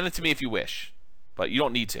 Send it to me if you wish, but you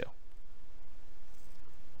don't need to.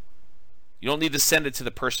 You don't need to send it to the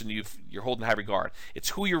person you're holding in high regard. It's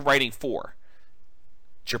who you're writing for.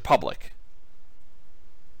 It's your public.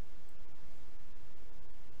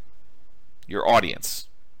 Your audience.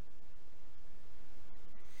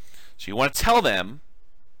 So you want to tell them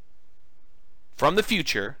from the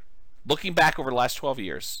future, looking back over the last 12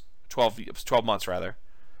 months rather,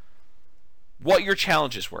 what your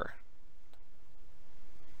challenges were.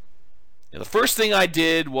 The first thing I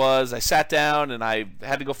did was I sat down and I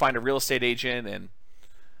had to go find a real estate agent, and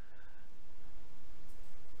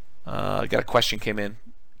I got a question came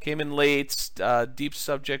in late. Deep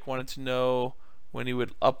subject, wanted to know when he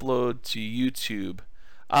would upload to YouTube.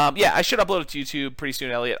 Yeah, I should upload it to YouTube pretty soon,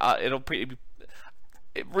 Elliot.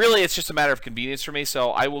 It's just a matter of convenience for me,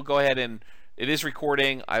 so I will go ahead and it is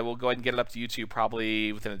recording. I will go ahead and get it up to YouTube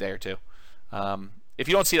probably within a day or two. If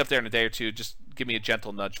you don't see it up there in a day or two, just give me a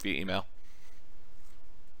gentle nudge via email.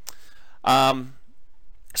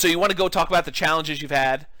 So you want to go talk about the challenges you've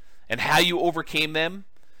had and how you overcame them.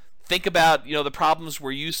 Think about, the problems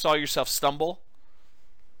where you saw yourself stumble.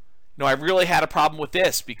 I really had a problem with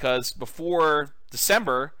this because before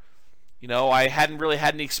December, I hadn't really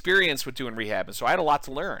had any experience with doing rehab, and so I had a lot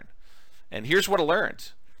to learn. And here's what I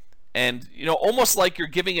learned. And, almost like you're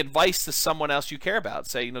giving advice to someone else you care about.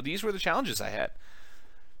 Say, these were the challenges I had.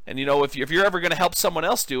 And, if you're ever going to help someone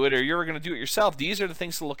else do it or you're going to do it yourself, these are the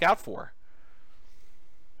things to look out for.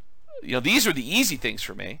 These are the easy things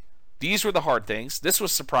for me. These were the hard things. This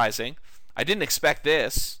was surprising. I didn't expect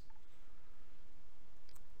this.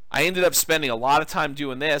 I ended up spending a lot of time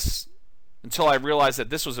doing this until I realized that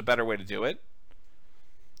this was a better way to do it.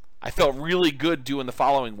 I felt really good doing the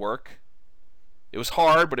following work. It was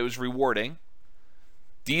hard, but it was rewarding.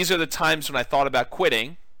 These are the times when I thought about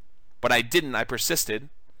quitting, but I didn't. I persisted.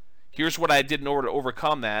 Here's what I did in order to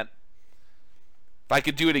overcome that. If I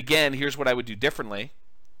could do it again, here's what I would do differently.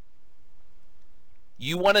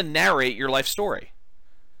 You want to narrate your life story.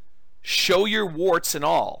 Show your warts and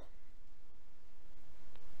all.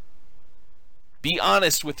 Be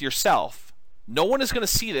honest with yourself. No one is going to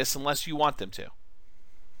see this unless you want them to.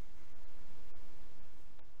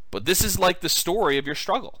 But this is like the story of your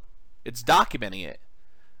struggle. It's documenting it.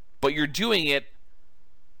 But you're doing it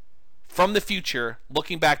from the future,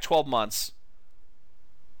 looking back 12 months,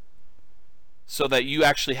 so that you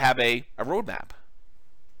actually have a roadmap.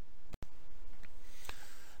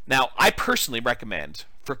 Now, I personally recommend,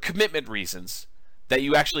 for commitment reasons, that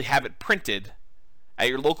you actually have it printed at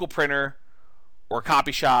your local printer or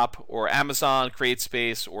copy shop or Amazon,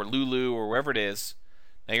 CreateSpace, or Lulu, or wherever it is.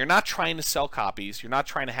 Now, you're not trying to sell copies. You're not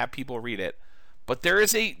trying to have people read it. But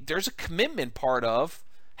there's a commitment part of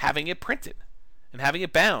having it printed and having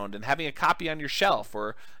it bound and having a copy on your shelf,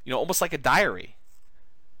 or almost like a diary.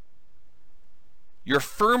 You're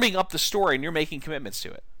firming up the story and you're making commitments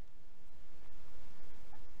to it.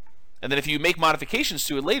 And then if you make modifications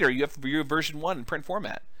to it later, you have your version 1 in print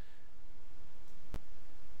format.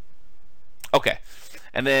 Okay.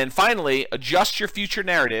 And then finally, adjust your future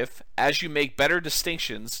narrative as you make better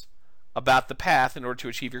distinctions about the path in order to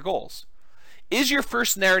achieve your goals. Is your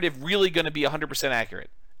first narrative really going to be 100% accurate?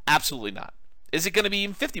 Absolutely not. Is it going to be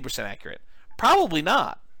even 50% accurate? Probably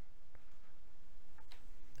not.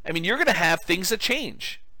 I mean, you're going to have things that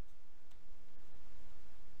change.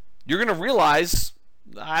 You're going to realize,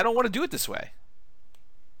 I don't want to do it this way.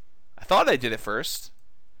 I thought I did it first,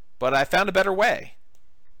 but I found a better way.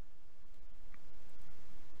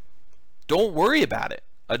 Don't worry about it.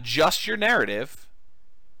 Adjust your narrative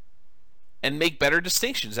and make better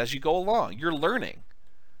distinctions as you go along. You're learning.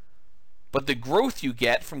 But the growth you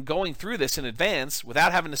get from going through this in advance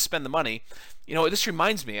without having to spend the money, this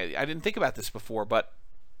reminds me, I didn't think about this before, but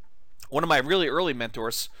one of my really early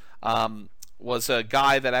mentors was a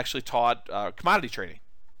guy that actually taught commodity trading.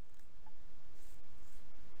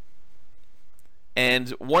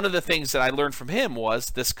 And one of the things that I learned from him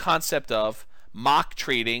was this concept of mock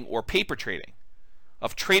trading or paper trading,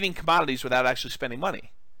 of trading commodities without actually spending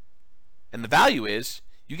money. And the value is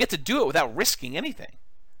you get to do it without risking anything.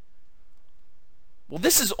 Well,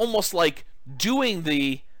 this is almost like doing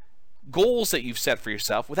the goals that you've set for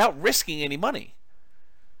yourself without risking any money.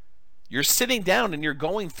 You're sitting down and you're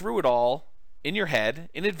going through it all in your head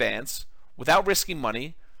in advance without risking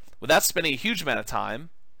money, without spending a huge amount of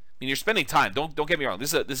time. I mean, you're spending time. Don't get me wrong.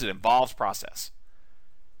 This is an involved process.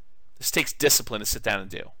 This takes discipline to sit down and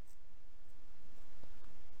do.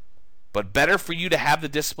 But better for you to have the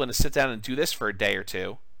discipline to sit down and do this for a day or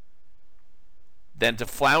two than to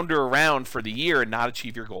flounder around for the year and not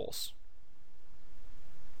achieve your goals.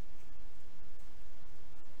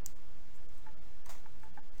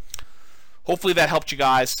 Hopefully that helped you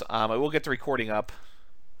guys. I will get the recording up.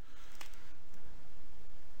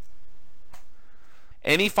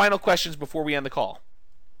 Any final questions before we end the call?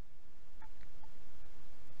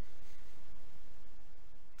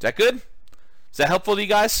 Is that good? Is that helpful to you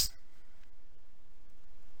guys?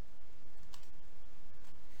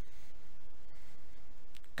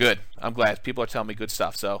 Good. I'm glad. People are telling me good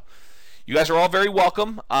stuff. So you guys are all very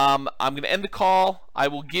welcome. I'm going to end the call. I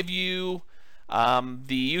will give you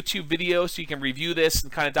the YouTube video so you can review this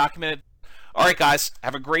and kind of document it. All right, guys.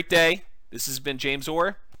 Have a great day. This has been James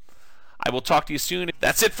Orr. I will talk to you soon.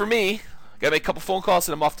 That's it for me. Got to make a couple phone calls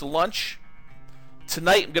and I'm off to lunch.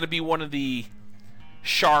 Tonight I'm going to be one of the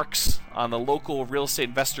sharks on the local real estate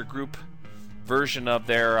investor group version of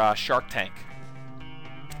their Shark Tank.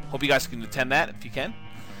 Hope you guys can attend that if you can.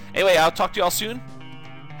 Anyway, I'll talk to you all soon.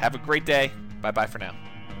 Have a great day. Bye-bye for now.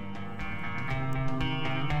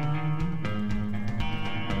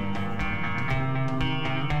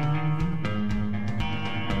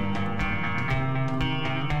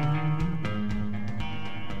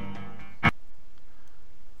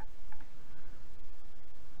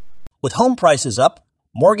 With home prices up,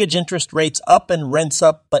 mortgage interest rates up and rents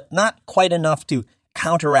up, but not quite enough to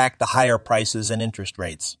counteract the higher prices and interest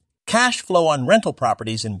rates. Cash flow on rental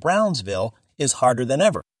properties in Brownsville is harder than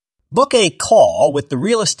ever. Book a call with the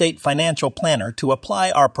Real Estate Financial Planner to apply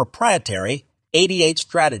our proprietary 88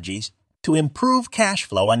 strategies to improve cash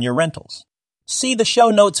flow on your rentals. See the show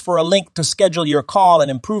notes for a link to schedule your call and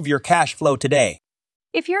improve your cash flow today.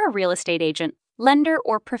 If you're a real estate agent, lender,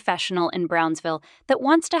 or professional in Brownsville that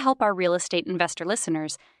wants to help our real estate investor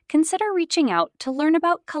listeners, consider reaching out to learn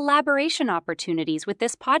about collaboration opportunities with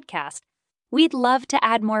this podcast. We'd love to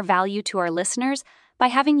add more value to our listeners by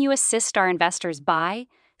having you assist our investors buy,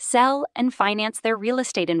 sell, and finance their real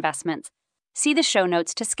estate investments. See the show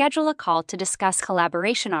notes to schedule a call to discuss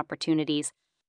collaboration opportunities.